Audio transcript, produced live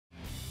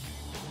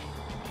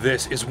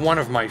This is one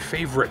of my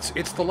favorites.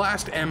 It's the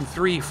last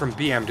M3 from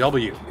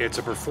BMW. It's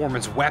a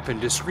performance weapon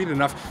discreet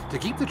enough to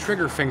keep the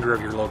trigger finger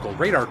of your local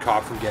radar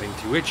cop from getting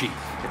too itchy.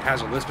 It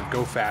has a list of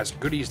go-fast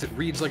goodies that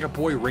reads like a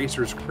boy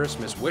racer's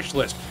Christmas wish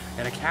list,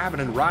 and a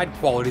cabin and ride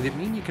quality that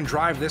mean you can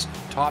drive this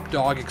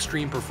top-dog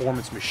extreme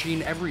performance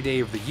machine every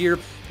day of the year,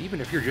 even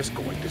if you're just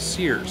going to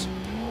Sears.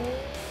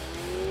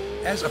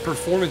 As a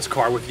performance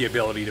car with the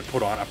ability to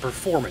put on a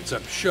performance,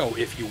 a show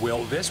if you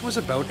will, this was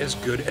about as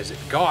good as it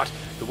got.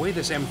 The way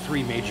this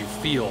M3 made you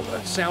feel, the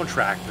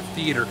soundtrack, the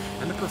theater,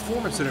 and the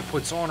performance that it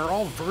puts on are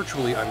all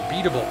virtually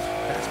unbeatable.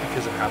 That's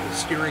because of how the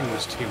steering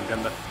was tuned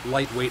and the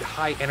lightweight,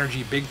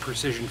 high-energy, big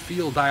precision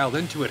feel dialed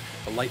into it,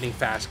 the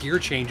lightning-fast gear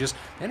changes,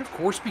 and of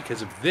course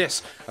because of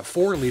this, a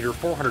 4-liter,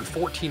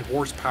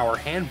 414-horsepower,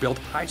 hand-built,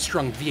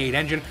 high-strung V8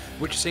 engine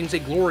which sings a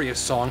glorious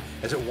song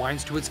as it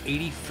winds to its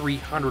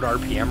 8,300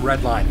 RPM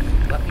redline.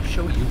 Let me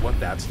show you what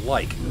that's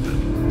like.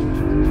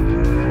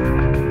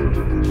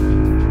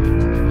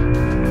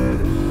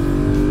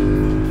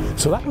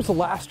 So that was the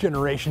last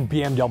generation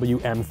BMW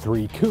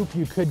M3 Coupe.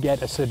 You could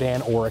get a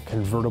sedan or a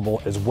convertible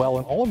as well,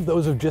 and all of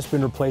those have just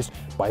been replaced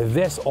by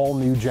this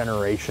all-new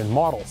generation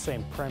model.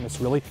 Same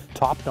premise really,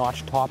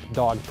 top-notch,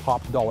 top-dog,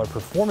 top-dollar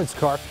performance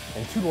car,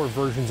 and two-door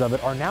versions of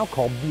it are now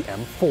called the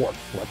M4.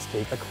 Let's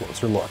take a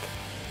closer look.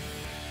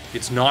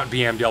 It's not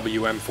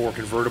BMW M4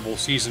 Convertible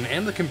season,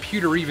 and the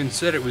computer even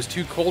said it was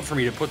too cold for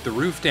me to put the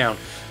roof down.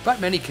 But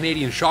many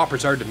Canadian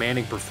shoppers are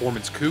demanding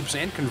performance coupes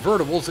and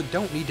convertibles that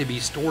don't need to be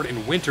stored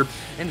in winter,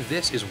 and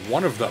this is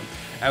one of them.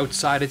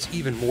 Outside, it's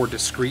even more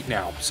discreet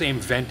now. Same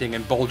venting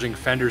and bulging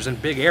fenders and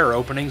big air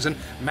openings and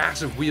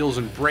massive wheels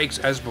and brakes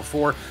as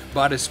before,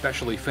 but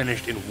especially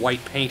finished in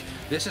white paint.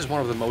 This is one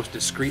of the most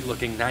discreet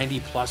looking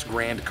 90+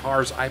 grand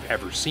cars I've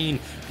ever seen.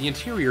 The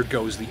interior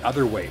goes the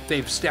other way.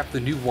 They've stepped the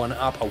new one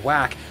up a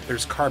whack.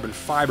 There's carbon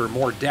fiber,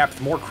 more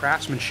depth, more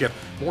craftsmanship,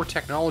 more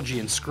technology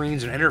in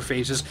screens and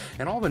interfaces,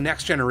 and all the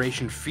next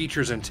generation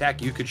features and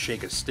tech you could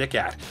shake a stick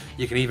at.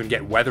 You can even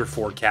get weather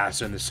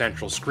forecasts in the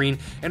central screen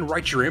and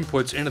write your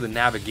inputs into the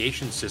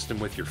navigation system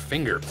with your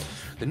finger.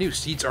 The new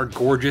seats are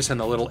gorgeous, and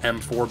the little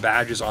M4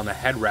 badges on the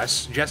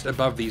headrests just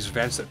above these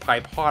vents that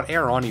pipe hot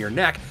air onto your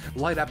neck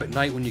light up at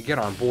night when you get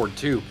on board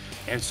too.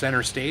 And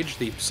center stage,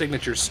 the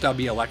signature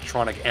stubby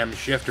electronic M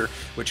shifter,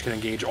 which can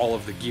engage all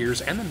of the gears,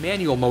 and the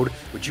manual mode,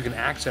 which you can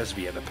access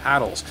via the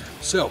paddles.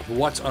 So,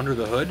 what's under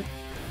the hood?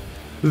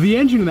 The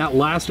engine in that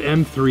last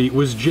M3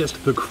 was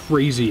just the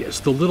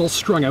craziest. The little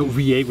strung-out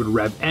V8 would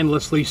rev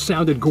endlessly,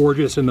 sounded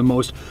gorgeous in the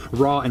most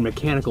raw and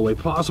mechanical way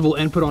possible,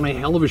 and put on a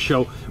hell of a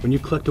show when you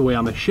clicked away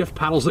on the shift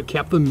paddles that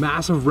kept the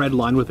massive red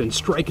line within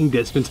striking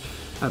distance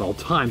at all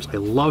times. I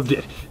loved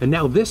it. And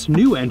now this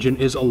new engine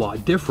is a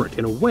lot different.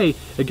 In a way,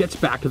 it gets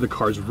back to the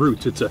car's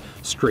roots. It's a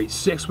straight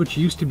 6, which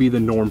used to be the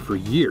norm for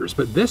years,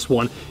 but this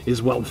one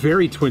is, well,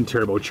 very twin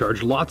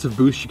turbocharged, lots of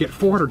boost. You get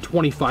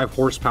 425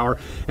 horsepower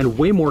and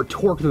way more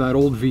torque than that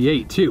old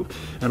V8 too,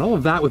 and all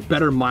of that with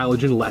better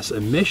mileage and less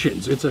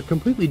emissions. It's a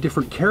completely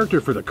different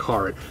character for the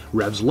car. It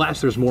revs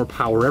less, there's more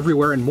power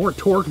everywhere, and more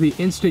torque the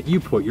instant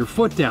you put your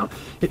foot down.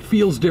 It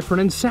feels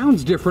different and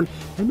sounds different,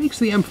 and makes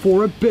the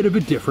M4 a bit of a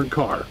different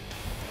car.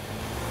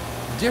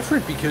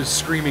 Different because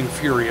screaming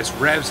furious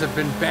revs have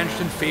been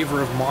benched in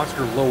favor of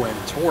monster low-end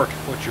torque.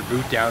 Put your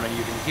boot down and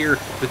you can hear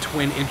the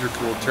twin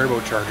intercooled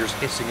turbochargers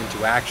hissing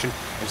into action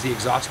as the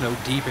exhaust note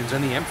deepens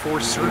and the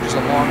M4 surges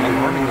along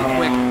alarmingly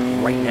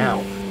quick right now.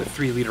 The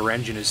 3-liter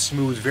engine is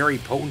smooth, very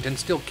potent, and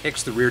still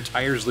kicks the rear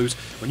tires loose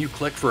when you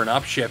click for an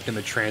upshift in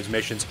the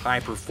transmission's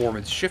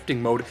high-performance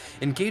shifting mode,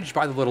 engaged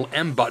by the little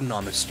M button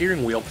on the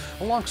steering wheel,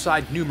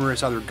 alongside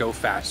numerous other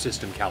go-fast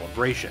system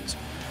calibrations.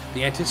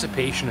 The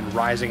anticipation and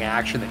rising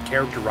action that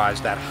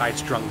characterized that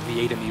high-strung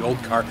V8 in the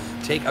old car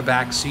take a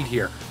back seat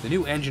here. The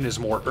new engine is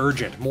more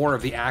urgent. More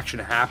of the action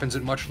happens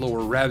at much lower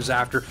revs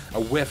after a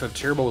whiff of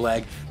turbo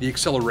lag. The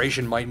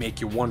acceleration might make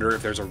you wonder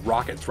if there's a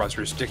rocket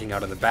thruster sticking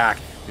out of the back.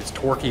 It's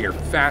torquier,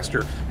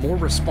 faster, more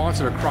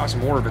responsive across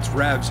more of its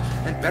revs,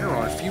 and better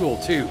on fuel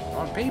too.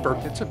 On paper,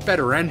 it's a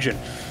better engine.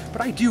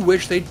 But I do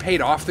wish they'd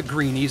paid off the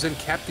greenies and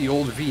kept the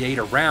old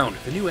V8 around.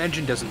 The new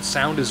engine doesn't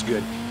sound as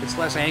good. It's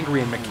less angry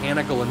and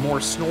mechanical and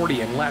more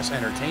snorty and less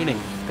entertaining.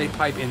 They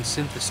pipe in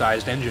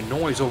synthesized engine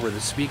noise over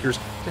the speakers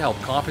to help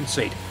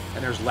compensate.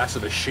 And there's less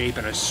of a shape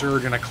and a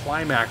surge and a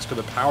climax to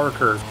the power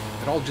curve.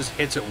 It all just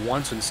hits at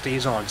once and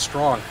stays on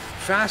strong.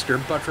 Faster,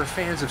 but for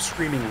fans of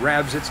screaming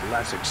revs, it's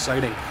less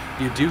exciting.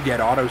 You do get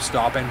auto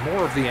stop and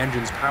more of the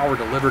engine's power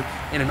delivered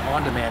in an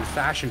on-demand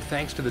fashion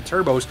thanks to the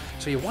turbos,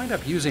 so you wind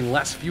up using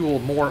less fuel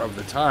more of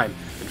the time.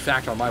 In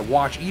fact, on my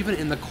watch, even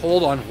in the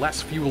cold on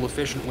less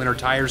fuel-efficient winter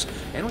tires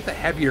and with a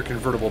heavier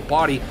convertible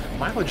body,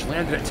 mileage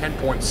landed at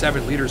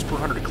 10.7 liters per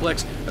 100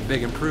 clicks, a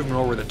big improvement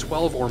over the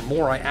 12 or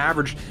more I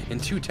averaged in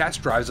 2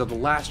 test drives of the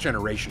last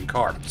generation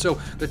car. So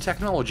the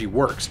technology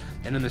works,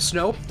 and in the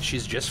snow,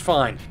 she's just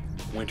fine.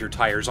 winter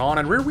tires on,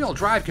 and rear-wheel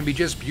drive can be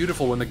just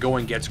beautiful when the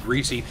going gets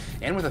greasy,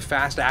 and with a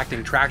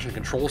fast-acting traction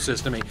control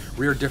system, a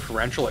rear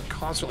differential that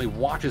constantly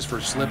watches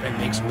for slip and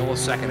makes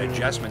millisecond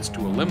adjustments to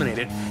eliminate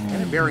it,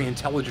 and a very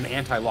intelligent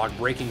anti-lock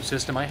braking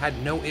system, I had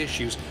no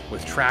issues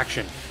with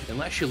traction.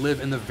 Unless you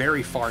live in the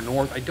very far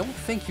north, I don't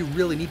think you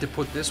really need to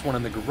put this one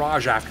in the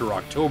garage after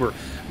October.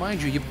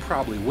 Mind you, you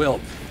probably will,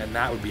 and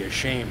that would be a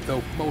shame.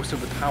 Though most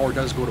of the power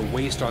does go to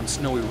waste on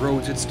snowy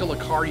roads, it's still a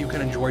car you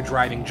can enjoy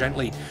driving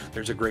gently.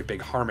 There's a great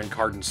big Harman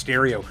Kardon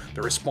stereo.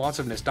 The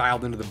responsiveness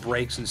dialed into the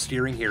brakes and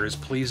steering here is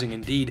pleasing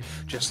indeed,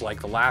 just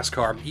like the last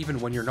car, even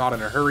when you're not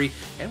in a hurry.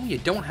 And when you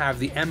don't have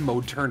the M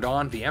mode turned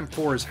on, the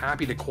M4 is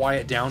happy to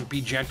quiet down,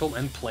 be gentle,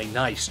 and play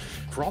nice.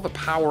 For all the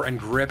power and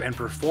grip and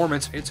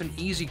performance, it's an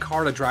easy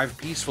car to drive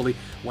peacefully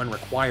when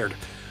required.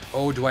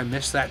 Oh, do I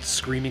miss that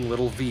screaming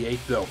little V8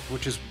 though,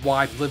 which is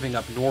why, living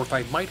up north,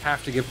 I might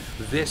have to give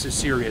this a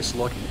serious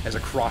look as a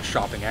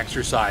cross-shopping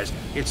exercise.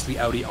 It's the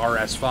Audi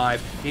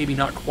RS5, maybe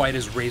not quite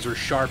as razor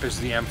sharp as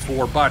the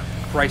M4, but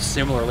priced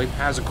similarly,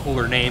 has a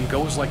cooler name,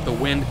 goes like the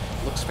wind,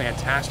 looks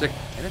fantastic,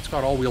 and it's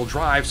got all-wheel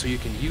drive so you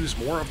can use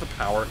more of the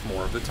power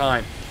more of the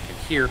time. And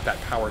here,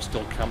 that power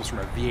still comes from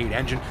a V8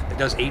 engine that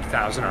does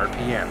 8,000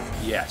 RPM,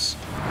 yes.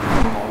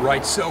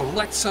 Alright, so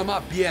let's sum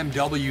up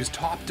BMW's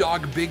Top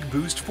Dog Big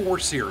Boost 4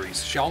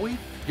 Series, shall we?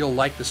 You'll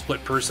like the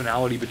split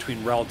personality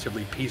between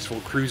relatively peaceful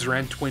cruiser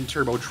and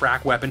twin-turbo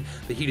track weapon,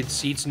 the heated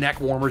seats,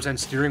 neck warmers, and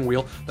steering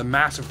wheel, the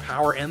massive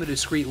power, and the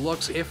discreet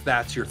looks if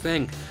that's your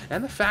thing.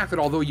 And the fact that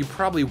although you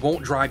probably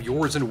won't drive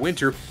yours in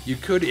winter, you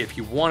could if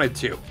you wanted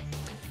to.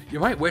 You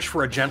might wish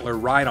for a gentler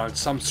ride on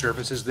some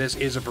surfaces. This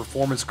is a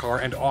performance car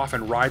and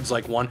often rides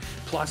like one,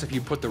 plus if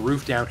you put the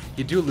roof down,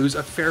 you do lose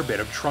a fair bit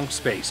of trunk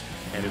space.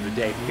 End of the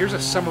day, here's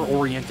a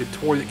summer-oriented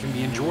toy that can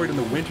be enjoyed in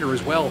the winter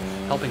as well,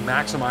 helping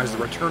maximize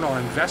the return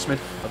on investment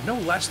of no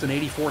less than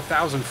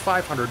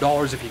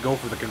 $84,500 if you go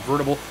for the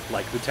convertible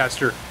like the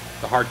Tester.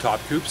 The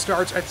hardtop coupe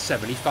starts at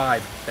 $75,000.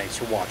 Thanks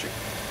for watching.